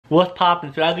What's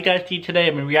poppin'? So as you guys see today,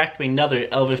 I'm reacting to another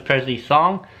Elvis Presley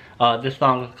song. This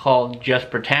song is called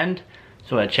Just Pretend.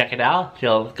 So I'm gonna check it out, see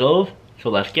how it goes. So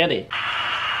let's get it.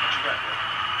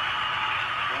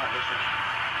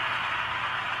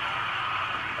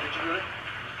 Did you really?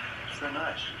 It's very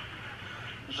nice.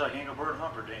 It's like Engelbert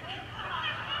Humperdinck.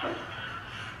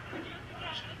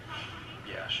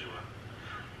 Yeah, she will.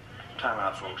 Time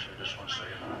out, folks, here, just one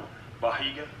second.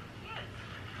 Bahiga?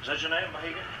 Is that your name,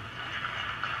 Bahiga?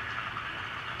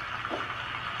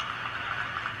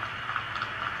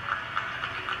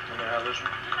 Let me have this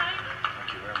one.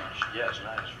 Thank you very much. Yeah, it's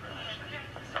nice, very nice.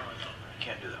 I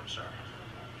can't do that, I'm sorry.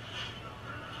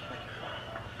 Thank you.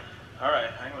 All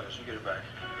right, hang with us, we'll get it back.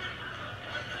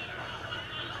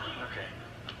 Okay.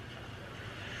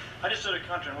 I just did a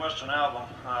country and western album.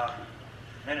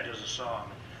 In it is a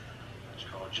song. It's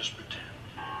called Just Pretend.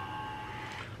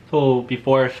 So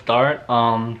before I start,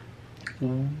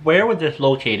 where was this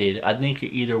located? I think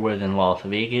it either was in Las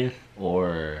Vegas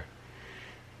or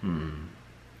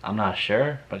I'm not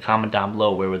sure, but comment down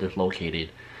below where was this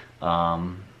located.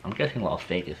 I'm guessing Las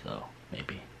Vegas though,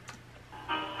 maybe.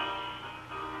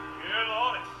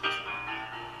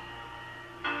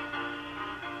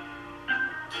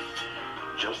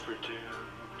 Just pretend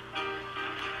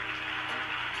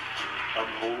I'm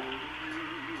holding you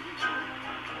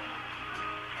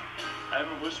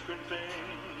and whispering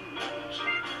things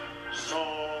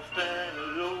soft and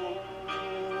low.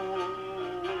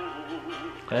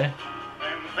 Okay.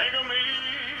 And think of me,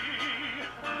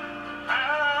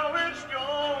 how it's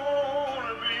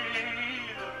gonna be.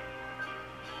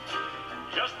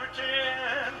 Just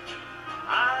pretend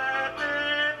I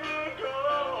didn't go.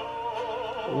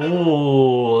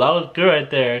 Ooh, that was good right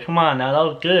there. Come on now, that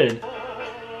was good.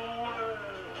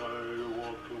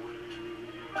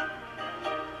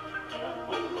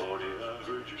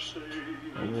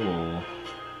 Ooh.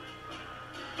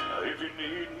 If you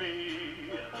need me,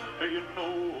 you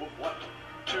know what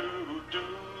to do.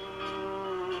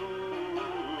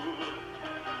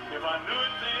 If I knew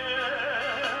it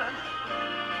then,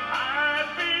 I'd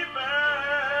be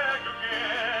back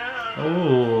again.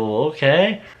 Ooh, okay.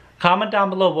 Comment down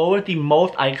below what was the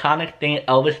most iconic thing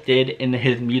Elvis did in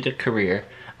his music career.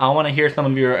 I want to hear some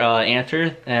of your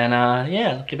answers, and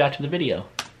yeah, let's get back to the video.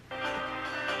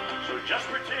 So just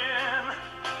pretend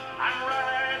I'm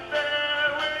right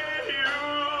there with you.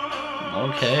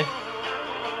 Okay.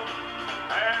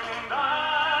 And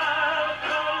I'll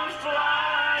come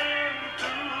flying to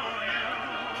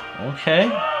you. Okay.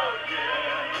 Oh,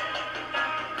 yeah.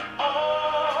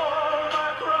 All my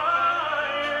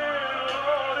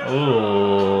crying,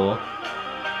 Ooh.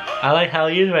 I like how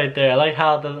he is right there. I like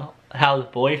how his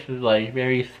voice is like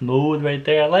very smooth right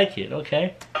there. I like it.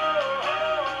 Okay.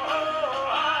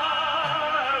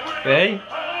 Okay.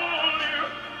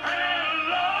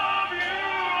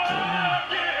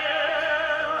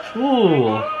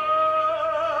 Ooh.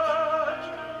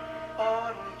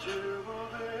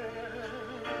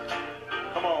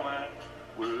 Come on, man.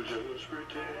 We'll just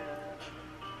pretend.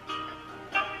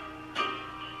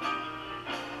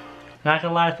 Not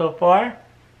gonna lie, so far,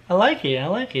 I like it. I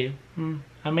like it.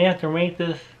 I may have to rank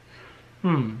this.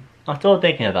 I'm still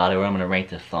thinking about it where I'm gonna rank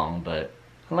this song, but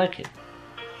I like it.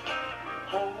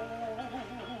 Oh,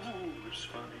 it's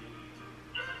funny,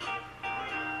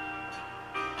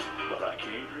 but I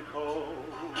can't recall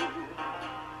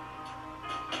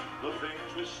the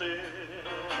things we said,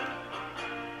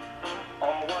 or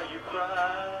why you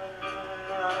cried.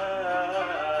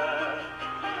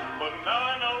 But now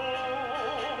I know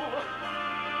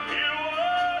you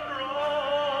were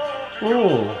wrong to go.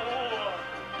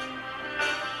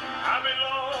 I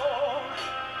belong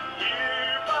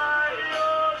here by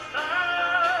your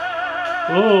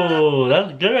side. Ooh,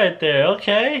 that's good right there.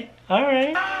 Okay.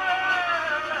 Alright.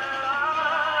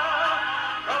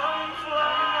 Come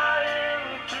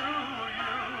flying to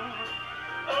you.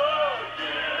 Oh,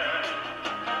 yeah.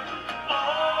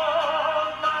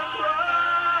 All my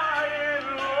crying,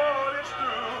 Lord, it's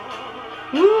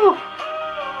through. Woo.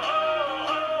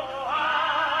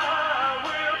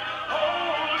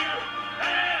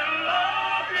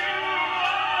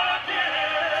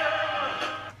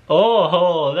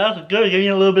 Oh, that's good. Giving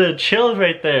you a little bit of chills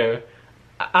right there.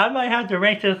 I might have to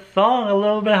rank this song a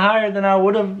little bit higher than I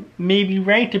would have maybe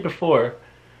ranked it before.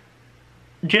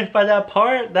 Just by that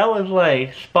part, that was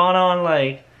like spot on,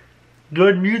 like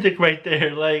good music right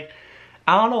there. Like,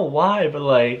 I don't know why, but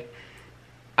like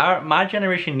my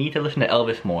generation needs to listen to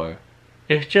Elvis more.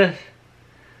 It's just,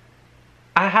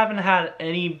 I haven't had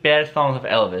any bad songs of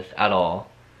Elvis at all.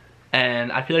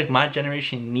 And I feel like my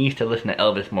generation needs to listen to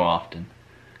Elvis more often.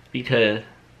 Because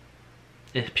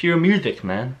It's pure music,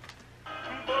 man.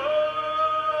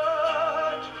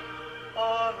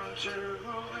 But until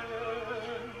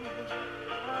then,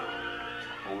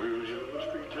 we'll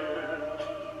just pretend.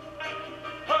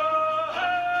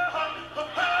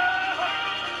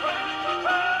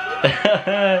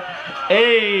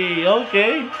 Hey,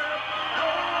 okay.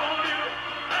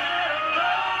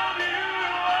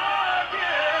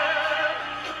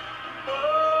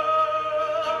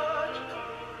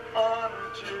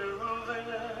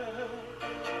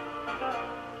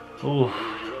 Ooh.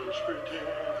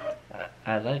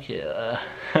 I like it.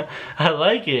 I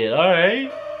like it. All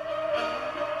right.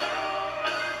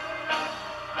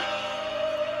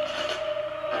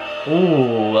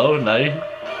 Ooh, that was nice.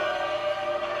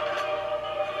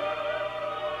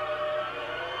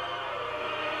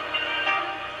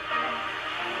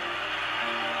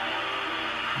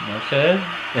 Okay.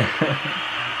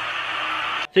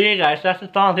 So yeah guys, that's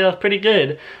the song. I think that was pretty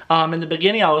good. In the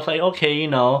beginning I was like, okay, you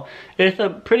know, it's a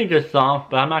pretty good song,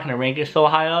 but I'm not gonna rank it so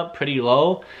high up, pretty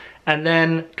low. And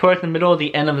then towards the middle of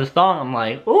the end of the song, I'm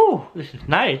like, ooh, this is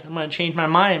nice. I'm gonna change my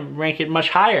mind and rank it much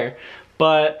higher.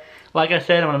 But like I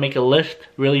said, I'm gonna make a list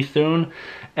really soon.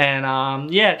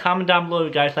 And yeah, comment down below if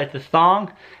you guys like the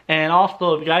song. And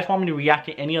also, if you guys want me to react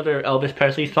to any other Elvis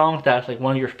Presley songs that's like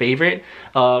one of your favorite,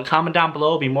 comment down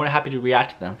below. I'll be more than happy to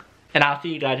react to them. And I'll see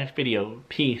you guys next video.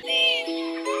 Peace.